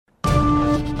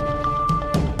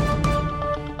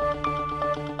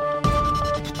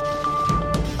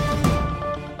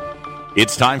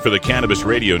It's time for the Cannabis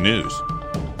Radio News,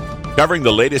 covering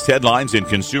the latest headlines in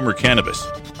consumer cannabis,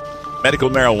 medical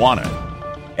marijuana,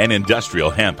 and industrial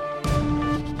hemp.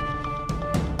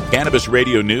 Cannabis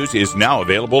Radio News is now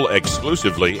available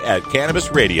exclusively at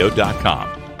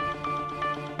CannabisRadio.com.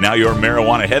 Now your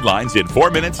marijuana headlines in 4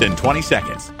 minutes and 20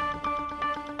 seconds.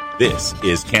 This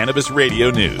is Cannabis Radio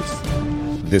News.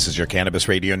 This is your Cannabis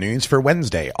Radio News for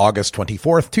Wednesday, August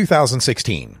 24th,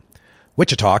 2016.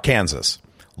 Wichita, Kansas.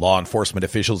 Law enforcement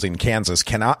officials in Kansas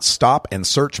cannot stop and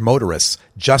search motorists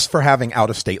just for having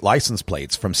out-of-state license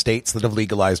plates from states that have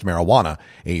legalized marijuana,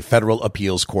 a federal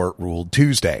appeals court ruled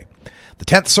Tuesday. The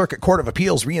 10th Circuit Court of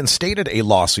Appeals reinstated a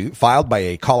lawsuit filed by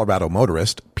a Colorado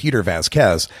motorist, Peter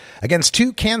Vasquez, against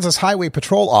two Kansas Highway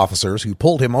Patrol officers who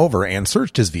pulled him over and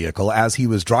searched his vehicle as he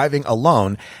was driving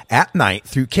alone at night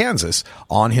through Kansas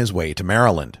on his way to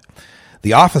Maryland.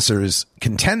 The officers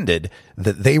contended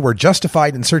that they were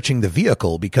justified in searching the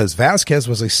vehicle because Vasquez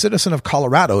was a citizen of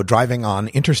Colorado driving on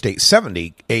Interstate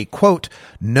 70, a, quote,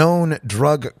 known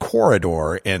drug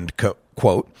corridor, end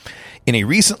quote, in a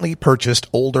recently purchased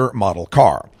older model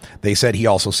car. They said he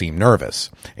also seemed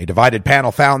nervous. A divided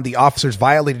panel found the officers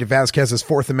violated Vasquez's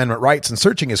Fourth Amendment rights in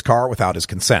searching his car without his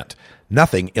consent.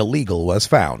 Nothing illegal was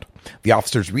found. The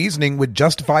officers' reasoning would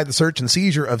justify the search and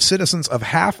seizure of citizens of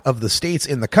half of the states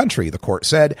in the country, the court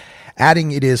said,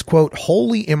 adding it is, quote,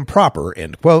 wholly improper,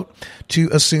 end quote, to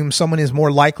assume someone is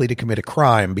more likely to commit a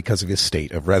crime because of his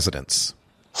state of residence.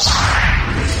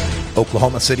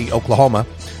 Oklahoma City, Oklahoma.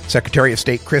 Secretary of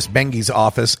State Chris Benge's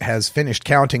office has finished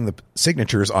counting the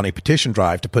signatures on a petition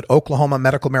drive to put Oklahoma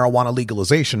medical marijuana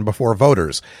legalization before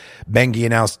voters. Benge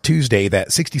announced Tuesday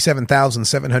that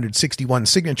 67,761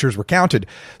 signatures were counted,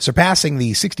 surpassing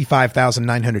the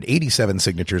 65,987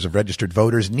 signatures of registered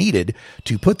voters needed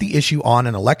to put the issue on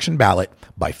an election ballot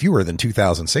by fewer than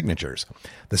 2,000 signatures.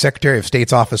 The Secretary of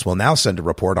State's office will now send a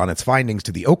report on its findings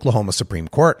to the Oklahoma Supreme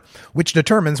Court, which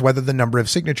determines whether the number of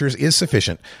signatures is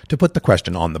sufficient to put the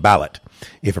question on the ballot.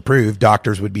 If approved,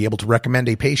 doctors would be able to recommend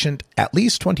a patient at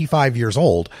least 25 years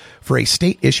old for a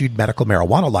state-issued medical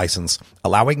marijuana license,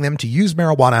 allowing them to use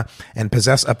marijuana and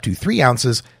possess up to 3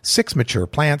 ounces, 6 mature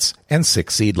plants, and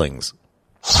 6 seedlings.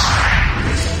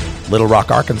 Little Rock,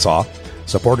 Arkansas.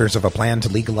 Supporters of a plan to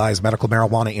legalize medical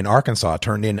marijuana in Arkansas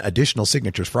turned in additional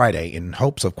signatures Friday in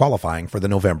hopes of qualifying for the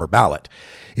November ballot.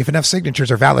 If enough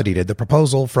signatures are validated, the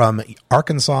proposal from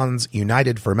Arkansans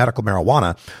United for Medical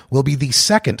Marijuana will be the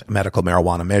second medical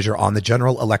marijuana measure on the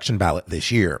general election ballot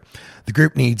this year. The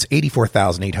group needs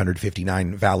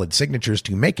 84,859 valid signatures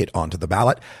to make it onto the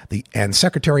ballot, and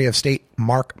Secretary of State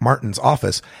Mark Martin's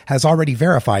office has already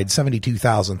verified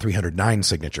 72,309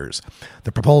 signatures.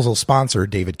 The proposal sponsor,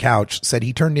 David Couch, said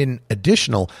he turned in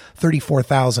additional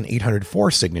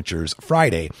 34,804 signatures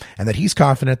Friday and that he's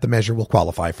confident the measure will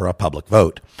qualify for a public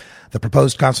vote. The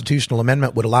proposed constitutional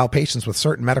amendment would allow patients with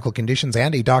certain medical conditions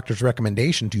and a doctor's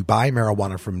recommendation to buy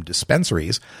marijuana from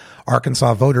dispensaries.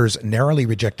 Arkansas voters narrowly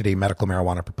rejected a medical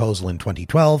marijuana proposal in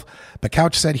 2012, but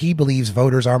Couch said he believes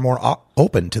voters are more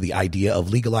open to the idea of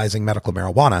legalizing medical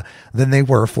marijuana than they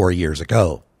were 4 years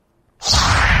ago.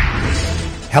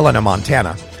 Helena,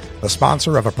 Montana. The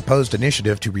sponsor of a proposed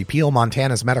initiative to repeal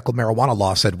Montana's medical marijuana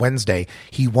law said Wednesday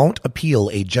he won't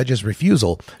appeal a judge's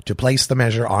refusal to place the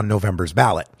measure on November's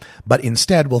ballot, but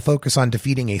instead will focus on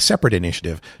defeating a separate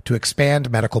initiative to expand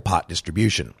medical pot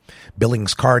distribution.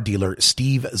 Billings car dealer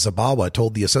Steve Zabawa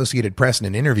told the Associated Press in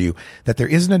an interview that there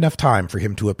isn't enough time for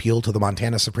him to appeal to the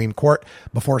Montana Supreme Court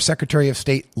before Secretary of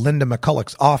State Linda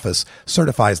McCulloch's office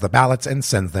certifies the ballots and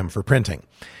sends them for printing.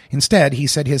 Instead, he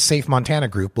said his Safe Montana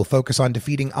group will focus on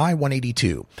defeating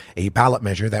I-182, a ballot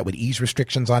measure that would ease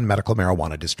restrictions on medical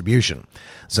marijuana distribution.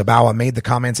 Zabawa made the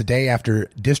comments a day after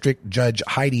District Judge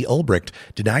Heidi Ulbricht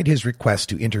denied his request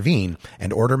to intervene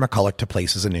and order McCulloch to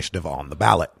place his initiative on the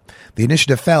ballot. The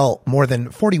initiative fell more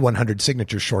than 4,100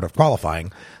 signatures short of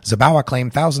qualifying. Zabawa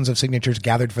claimed thousands of signatures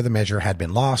gathered for the measure had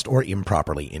been lost or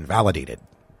improperly invalidated.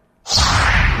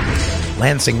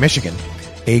 Lansing, Michigan.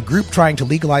 A group trying to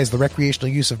legalize the recreational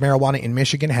use of marijuana in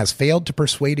Michigan has failed to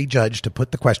persuade a judge to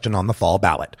put the question on the fall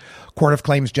ballot. Court of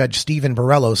Claims Judge Stephen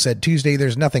Borrello said Tuesday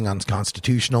there's nothing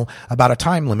unconstitutional about a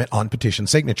time limit on petition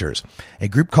signatures. A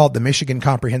group called the Michigan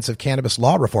Comprehensive Cannabis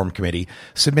Law Reform Committee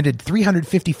submitted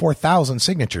 354,000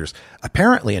 signatures,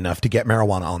 apparently enough to get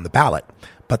marijuana on the ballot.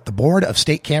 But the Board of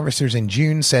State Canvassers in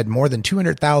June said more than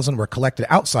 200,000 were collected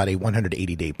outside a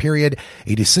 180-day period,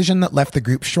 a decision that left the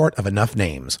group short of enough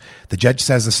names. The judge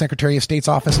says the Secretary of State's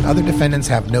office and other defendants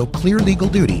have no clear legal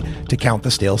duty to count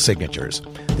the stale signatures.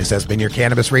 This has been your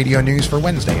Cannabis Radio News for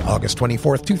Wednesday, August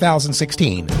 24th,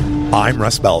 2016. I'm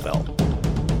Russ Belville.